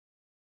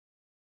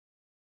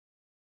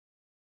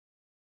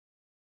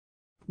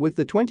With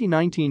the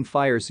 2019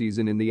 fire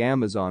season in the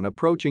Amazon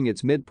approaching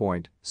its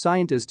midpoint,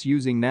 scientists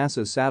using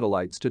NASA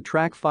satellites to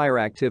track fire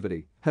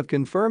activity have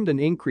confirmed an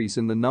increase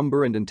in the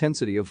number and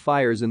intensity of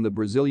fires in the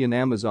Brazilian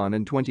Amazon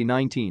in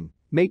 2019,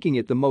 making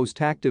it the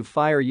most active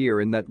fire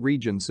year in that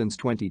region since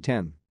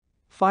 2010.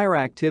 Fire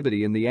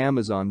activity in the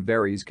Amazon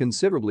varies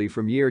considerably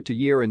from year to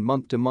year and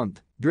month to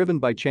month, driven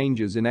by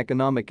changes in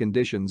economic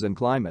conditions and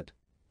climate.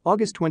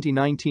 August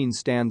 2019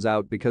 stands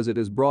out because it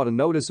has brought a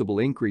noticeable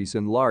increase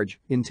in large,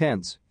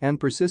 intense, and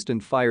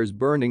persistent fires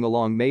burning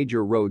along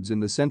major roads in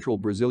the central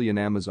Brazilian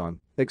Amazon,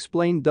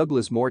 explained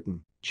Douglas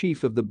Morton,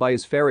 chief of the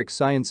Biospheric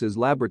Sciences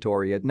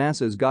Laboratory at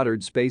NASA's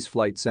Goddard Space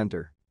Flight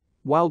Center.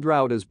 While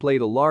drought has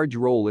played a large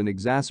role in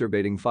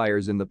exacerbating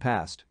fires in the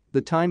past, the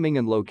timing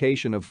and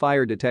location of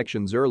fire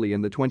detections early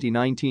in the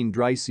 2019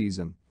 dry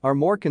season are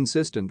more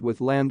consistent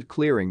with land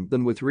clearing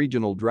than with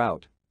regional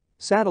drought.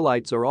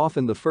 Satellites are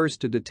often the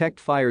first to detect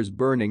fires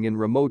burning in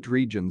remote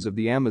regions of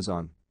the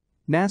Amazon.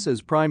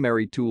 NASA's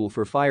primary tool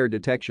for fire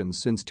detection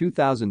since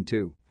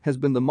 2002 has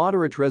been the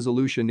Moderate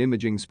Resolution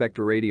Imaging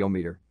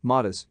Spectroradiometer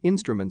 (MODIS)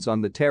 instruments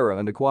on the Terra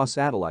and Aqua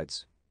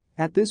satellites.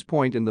 At this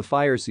point in the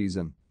fire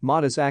season,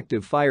 MODIS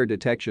active fire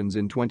detections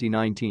in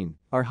 2019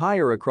 are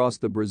higher across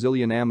the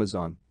Brazilian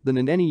Amazon than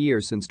in any year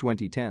since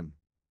 2010.